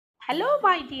Hello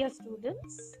my dear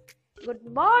students. Good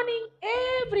morning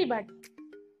everybody.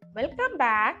 Welcome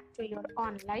back to your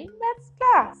online maths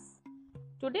class.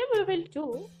 Today we will do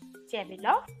table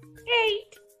of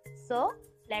 8. So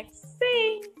let's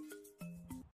sing.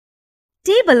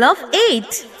 Table of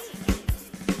 8.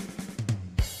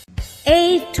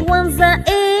 8 ones are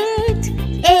 8.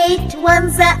 8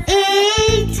 ones are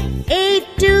 8. 8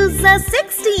 twos are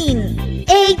 16.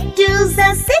 8 twos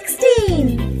are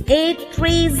 16. 8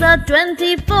 threes are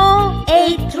 24.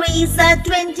 8 threes are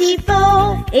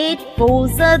 24. 8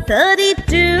 fours are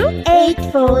 32.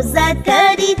 8 fours are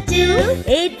 32.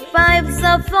 8 fives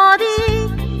are 40.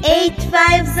 8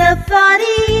 fives are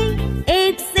 40.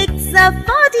 8 six are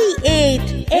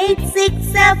 48. 8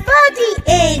 six are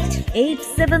 48. 8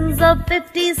 sevens are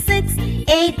 56.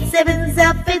 8 sevens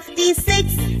are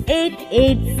 56. 8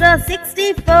 eights are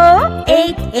 64.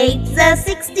 8 eights are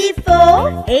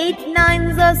 64. 8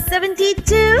 nines are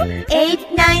 72.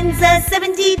 8 nines are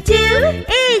 72.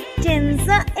 8 tens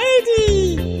are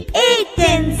 80. 8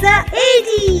 tens are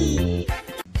 80.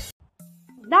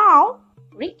 Now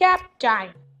recap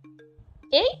time.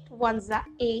 8 ones are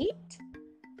 8.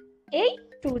 8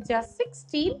 twos are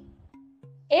 16.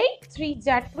 8 threes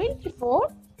are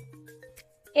 24.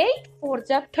 8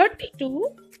 fours are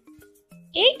 32.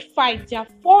 8 fives are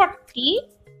 40.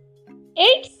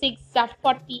 8 sixes are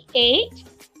 48.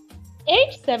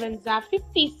 8 sevens are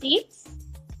 56.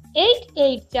 8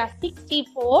 eights are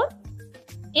 64.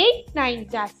 8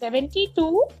 nines are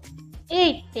 72.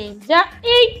 8 tens are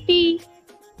 80.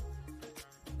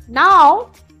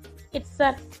 Now it's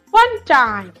a fun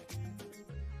time.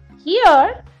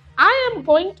 Here I am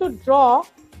going to draw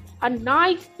a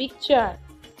nice picture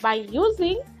by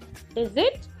using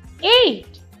digit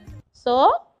 8.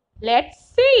 So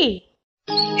let's see.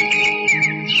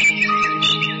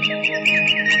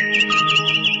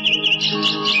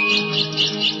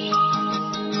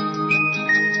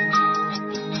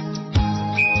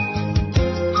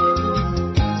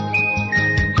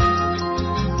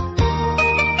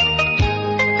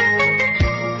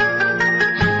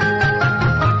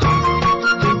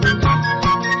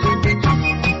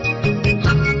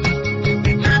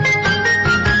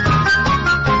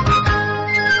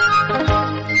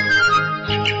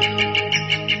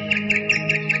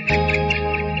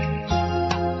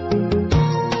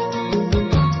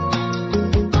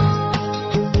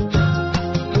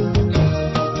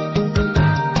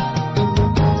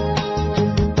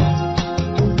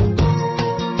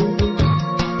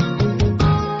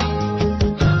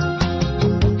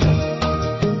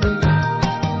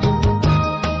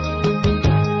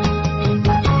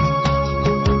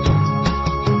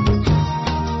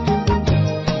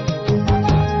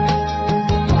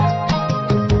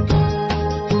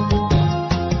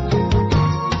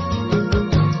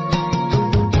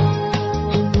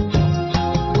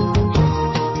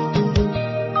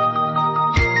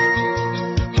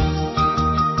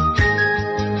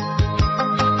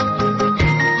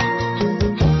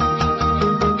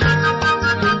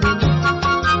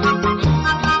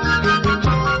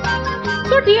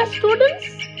 So dear students,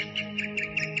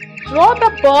 draw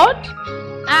the bird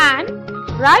and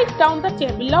write down the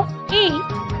table of 8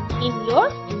 in your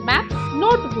maths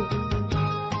notebook.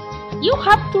 You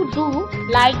have to do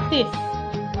like this.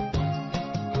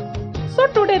 So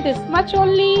today this much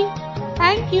only.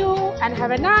 Thank you and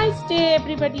have a nice day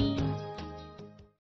everybody.